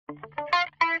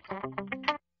Good morning,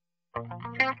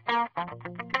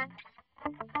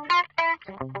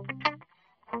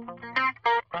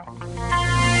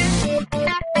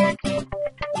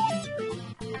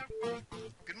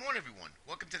 everyone.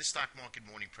 Welcome to the Stock Market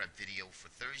Morning Prep video for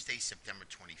Thursday, September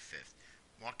 25th.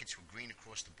 Markets were green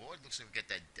across the board. Looks like we get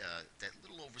that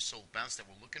little oversold bounce that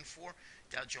we're looking for.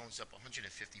 Dow Jones up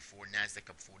 154, Nasdaq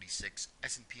up 46,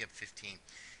 S&P up 15,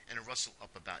 and a Russell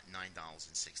up about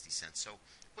 $9.60. So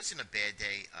it wasn't a bad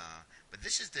day, but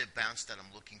this is the bounce that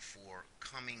I'm looking for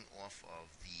coming off of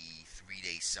the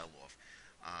 3-day sell-off.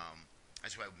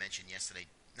 As I mentioned yesterday,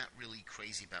 not really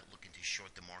crazy about looking to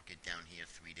short the market down here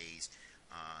 3 days.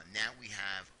 Now we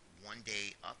have 1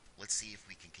 day up. Let's see if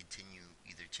we can continue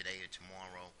either today or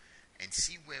tomorrow and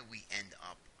see where we end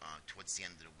up towards the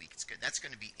end of the week. That's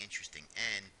going to be interesting.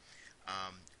 And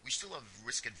we still have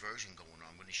risk aversion going on.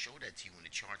 I'm going to show that to you in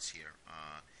the charts here.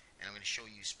 And I'm going to show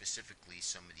you specifically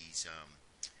some of these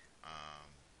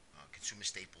consumer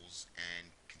staples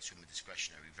and consumer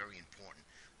discretionary. Very important.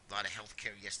 A lot of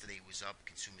healthcare yesterday was up.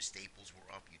 Consumer staples were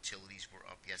up. Utilities were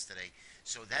up yesterday.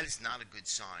 So that is not a good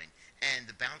sign. And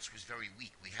the bounce was very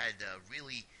weak. We had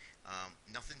really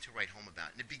nothing to write home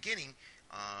about. In the beginning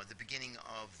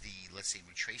of the, let's say,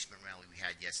 retracement rally we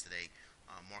had yesterday,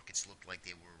 markets looked like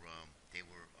they were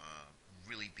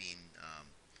really being,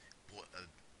 well,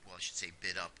 I should say,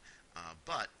 bid up.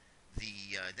 But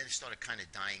then it started kind of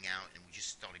dying out, and we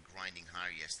just started grinding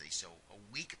higher yesterday. So a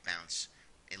weak bounce,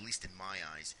 at least in my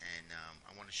eyes, and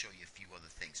I want to show you a few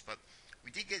other things. But we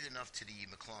did get enough to the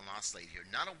McClellan oscillator here.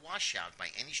 Not a washout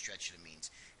by any stretch of the means.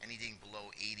 Anything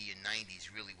below 80 and 90 is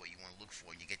really what you want to look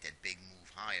for, and you get that big move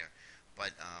higher.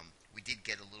 But we did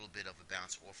get a little bit of a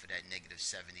bounce off of that negative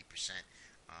 70%.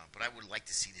 But I would like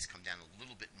to see this come down a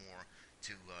little bit more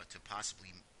to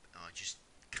possibly just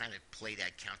kind of play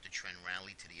that counter trend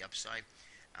rally to the upside.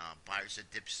 Buyers at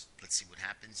dips, let's see what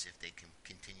happens if they can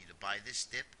continue to buy this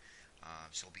dip.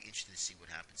 So I'll be interested to see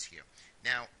what happens here.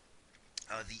 Now,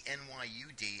 the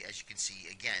NYUD, as you can see,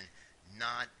 again,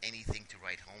 not anything to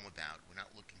write home about. We're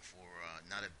not looking for,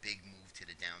 not a big move to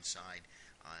the downside,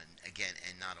 again,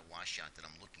 and not a washout that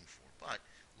I'm looking for, but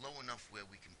low enough where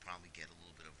we can probably get a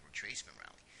little bit of a retracement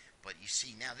rally. But you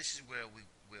see, now this is where we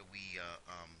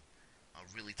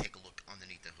really take a look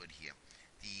underneath the hood here.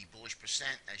 The bullish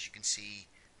percent, as you can see,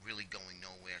 really going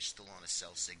nowhere, still on a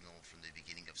sell signal from the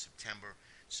beginning of September.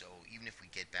 So even if we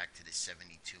get back to the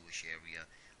 72-ish area,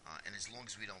 and as long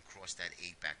as we don't cross that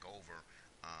 8 back over,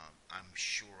 I'm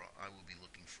sure I will be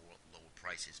looking for lower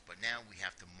prices. But now we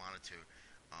have to monitor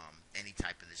any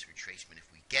type of this retracement if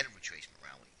we get a retracement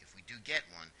rally. If we do get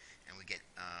one, and we get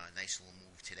a nice little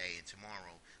move today and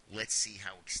tomorrow, let's see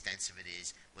how extensive it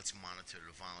is. Let's monitor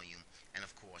the volume, and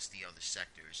of course the other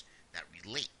sectors that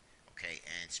relate. Okay,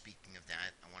 and speaking of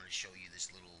that, I wanted to show you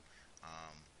this little,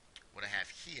 what I have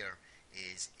here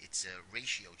is it's a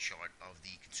ratio chart of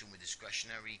the consumer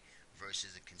discretionary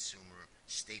versus the consumer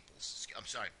staples. I'm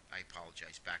sorry, I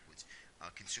apologize, backwards.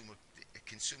 Consumer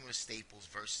staples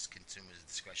versus consumer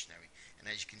discretionary. And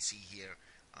as you can see here,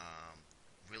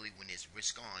 really when there's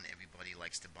risk on, everybody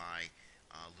likes to buy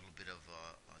a little bit of,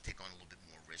 take on a little bit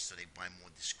more risk, so they buy more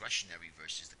discretionary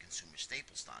versus the consumer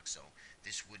staple stock. So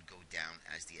this would go down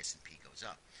as the S&P goes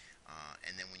up.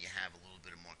 And then when you have a little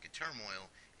bit of market turmoil,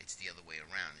 it's the other way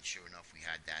around. And sure enough, we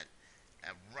had that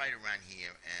right around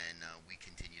here, and we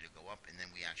continue to go up, and then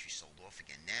we actually sold off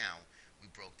again. Now we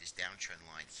broke this downtrend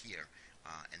line here,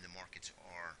 and the markets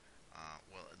are,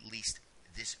 well, at least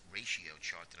this ratio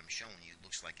chart that I'm showing you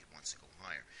looks like it wants to go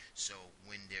higher. So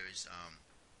when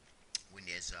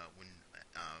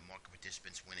market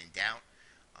participants, when in doubt,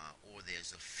 or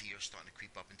there's a fear starting to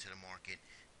creep up into the market,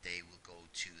 they will go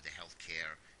to the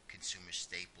healthcare, consumer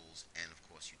staples, and of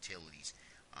course utilities,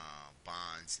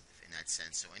 bonds in that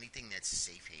sense. So anything that's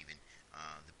safe haven,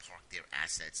 they park their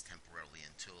assets temporarily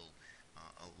until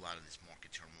a lot of this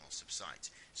market turmoil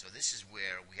subsides. So this is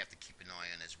where we have to keep an eye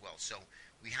on as well. So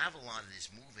we have a lot of this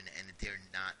moving, and they're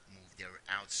not moved. They're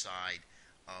outside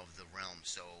of the realm.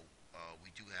 So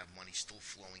we do have money still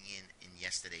flowing in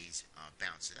yesterday's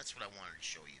bounce. So that's what I wanted to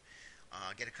show you.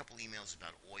 Get a couple emails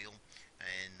about oil,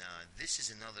 and this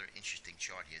is another interesting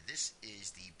chart here. This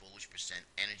is the bullish percent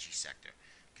energy sector.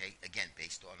 Okay, again,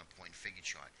 based on a point figure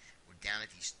chart. We're down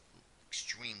at these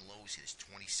extreme lows here, this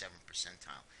 27th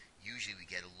percentile. Usually we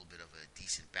get a little bit of a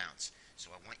decent bounce.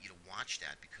 So I want you to watch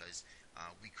that, because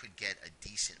we could get a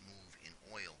decent move in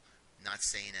oil. Not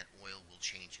saying that oil will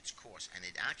change its course, and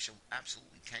it actually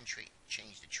absolutely can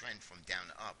change the trend from down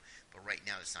to up, but right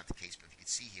now that's not the case. But if you can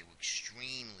see here, we're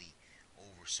extremely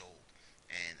oversold,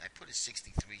 and I put a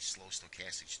 63 slow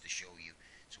stochastics to show you.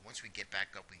 So once we get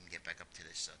back up, we can get back up to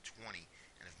the this 20,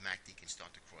 and if MACD can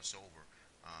start to cross over,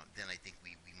 then I think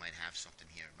we might have something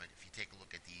here. But if you take a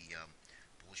look at the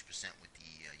bullish percent with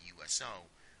the USO,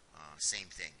 same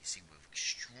thing. You see, we're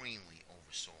extremely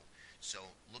oversold.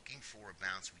 So looking for a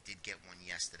bounce. We did get one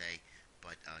yesterday,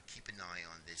 but keep an eye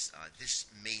on this. This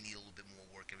may need a little bit more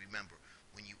work. And remember,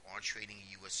 when you are trading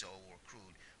a USO or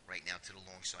crude, right now to the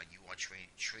long side, you are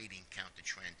trading counter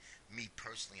trend. Me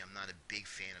personally, I'm not a big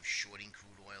fan of shorting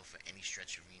crude oil for any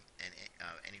stretch of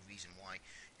any reason. Why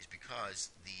is because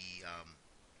the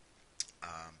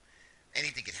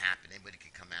anything could happen. Anybody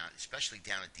could come out, especially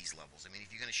down at these levels. I mean,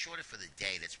 if you're going to short it for the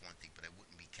day, that's one thing, but I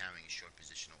wouldn't be carrying a short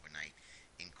position overnight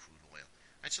in crude oil.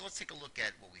 All right, so let's take a look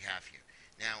at what we have here.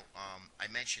 Now,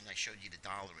 I showed you the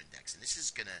dollar index, and this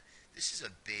is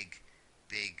a big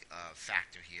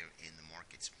factor here in the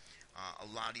markets. A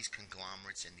lot of these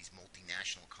conglomerates and these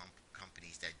multinational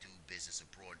companies that do business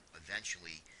abroad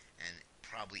eventually and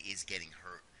probably is getting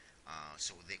hurt.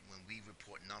 So when they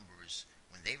report numbers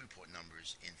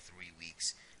in 3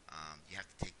 weeks, you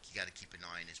got to keep an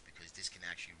eye on this, because this can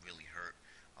actually really hurt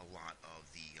a lot of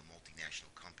the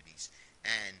multinational companies,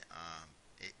 and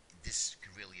this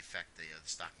could really affect the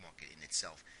stock market in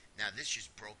itself. Now, this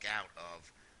just broke out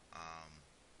of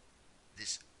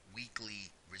this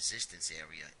weekly resistance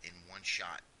area in one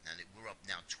shot. Now, we're up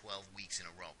now 12 weeks in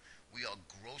a row. We are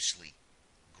grossly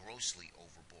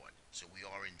overbought. So we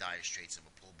are in dire straits of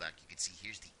a pullback. You can see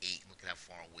here's the 8. Look at how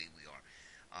far away we are.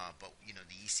 But you know,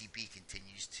 the ECB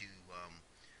continues to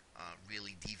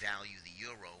really devalue the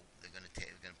euro. They're going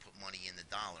to put money in the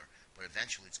dollar, but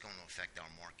eventually it's going to affect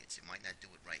our markets. It might not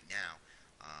do it right now,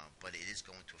 but it is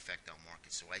going to affect our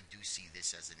markets. So I do see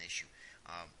this as an issue.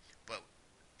 But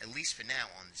at least for now,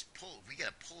 on this pull, if we get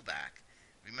a pullback,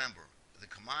 remember the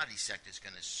commodity sector is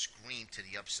going to scream to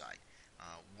the upside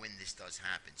when this does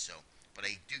happen. So, but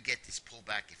I do get this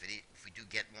pullback. If we do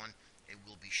get one, it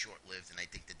will be short-lived, and I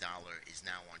think the dollar is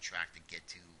now on track to get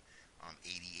to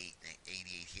 88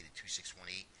 here to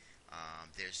 2618.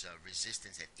 There's a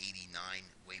resistance at 89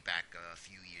 way back a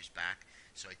few years back.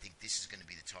 So I think this is going to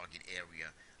be the target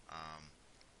area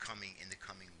coming in the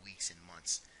coming weeks and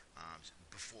months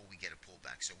before we get a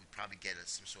pullback. So we probably get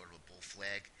some sort of a bull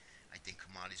flag. I think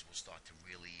commodities will start to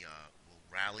really will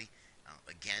rally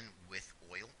again with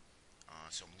oil.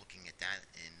 So I'm looking at that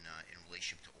in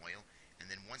relationship to oil. And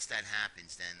then once that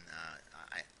happens, then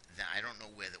I don't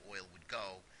know where the oil would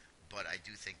go, but I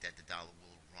do think that the dollar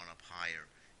will run up higher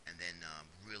and then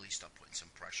really start putting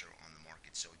some pressure on the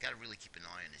market. So we got to really keep an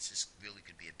eye on this. This really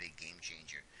could be a big game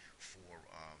changer for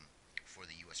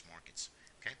the U.S. markets.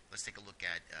 Okay, let's take a look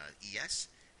at ES.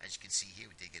 As you can see here,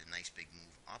 we did get a nice big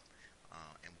move up,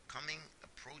 and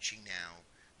approaching now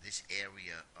this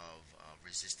area of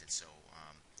resistance. So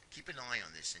keep an eye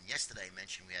on this. And yesterday I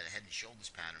mentioned we had a head and shoulders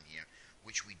pattern here,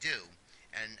 which we do.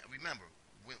 And remember,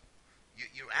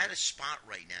 you're at a spot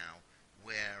right now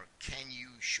where can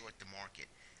you short the market?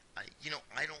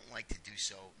 I don't like to do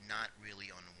so, not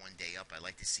really on a one day up. I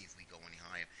like to see if we go any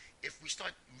higher. If we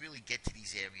start really get to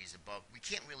these areas above, we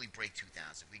can't really break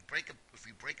 2,000. If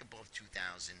we break above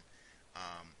 2,000,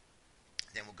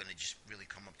 then we're going to just really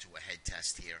come up to a head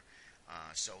test here.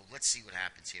 So let's see what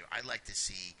happens here. I'd like to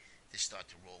see this start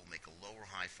to roll, make a lower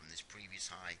high from this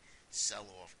previous high, sell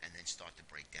off, and then start to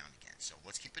break down again. So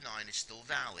let's keep an eye on it. It's still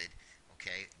valid,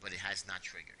 okay, but it has not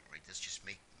triggered. Right? Let's just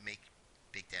make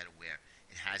Big Data aware.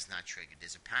 It has not triggered.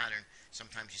 There's a pattern.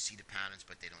 Sometimes you see the patterns,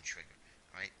 but they don't trigger.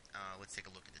 All right. Let's take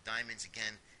a look at the diamonds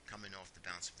again, coming off the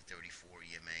bounce of the 34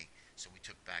 EMA. So we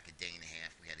took back a day and a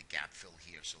half. We had a gap fill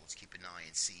here. So let's keep an eye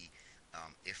and see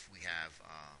if we have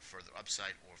further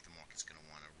upside or if the market's going to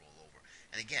want to roll over.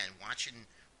 And again, watching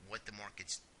what the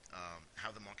markets,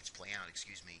 how the markets play out,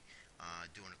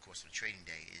 during the course of a trading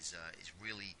day is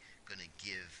really going to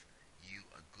give you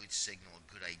a good signal, a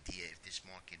good idea if this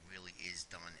market really is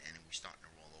done and we're starting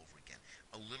to roll over again.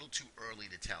 A little too early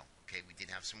to tell. Okay, we did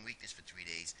have some weakness for 3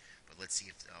 days, but let's see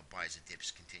if buyers and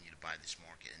dips continue to buy this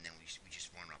market, and then we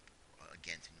just run up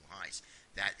again to new highs.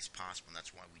 That is possible, and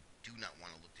that's why we do not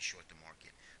want to look to short the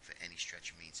market for any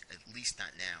stretch of means, at least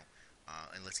not now.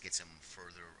 And let's get some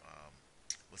further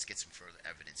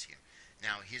evidence here.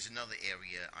 Now, here's another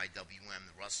area, IWM,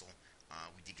 the Russell.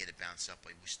 We did get a bounce up,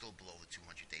 but we're still below the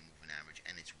 200-day moving average,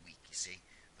 and it's weak. You see,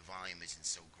 the volume isn't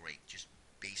so great, just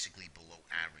basically below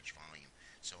average volume.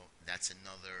 So that's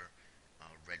another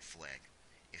red flag.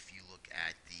 If you look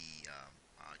at the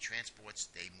transports,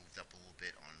 they moved up a little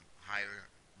bit on higher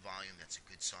volume. That's a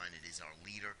good sign. It is our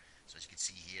leader. So as you can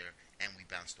see here, and we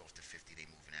bounced off the 50-day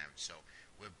moving average. So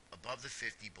we're above the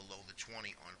 50, below the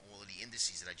 20 on all of the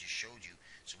indices that I just showed you.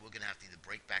 So we're going to have to either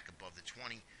break back above the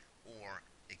 20 or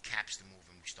it caps stops to move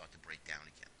and we start to break down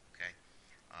again. Okay.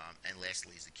 And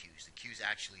lastly is the Qs. The Qs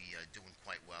actually doing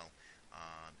quite well.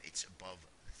 It's above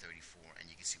 34,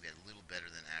 and you can see we had a little better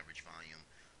than average volume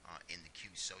in the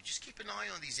Qs. So just keep an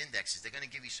eye on these indexes. They're going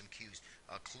to give you some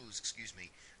clues, excuse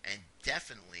me, and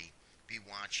definitely be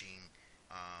watching,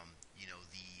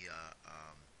 the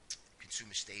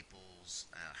consumer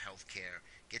staples, healthcare.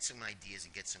 Get some ideas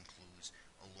and get some clues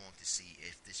along to see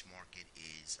if this market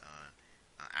is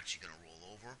actually going to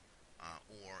roll over,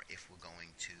 or if we're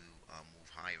going to move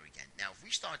higher again. Now, if we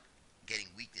start getting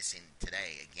weakness in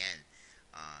today again,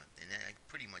 then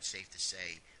pretty much safe to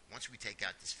say, once we take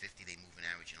out this 50-day moving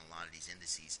average in a lot of these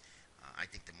indices, I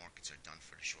think the markets are done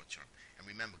for the short term. And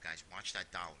remember, guys, watch that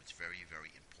dollar. It's very,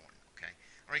 very important, okay?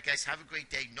 All right, guys, have a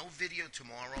great day. No video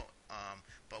tomorrow,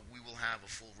 but we will have a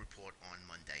full report on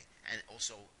Monday. And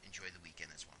also enjoy the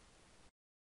weekend as well.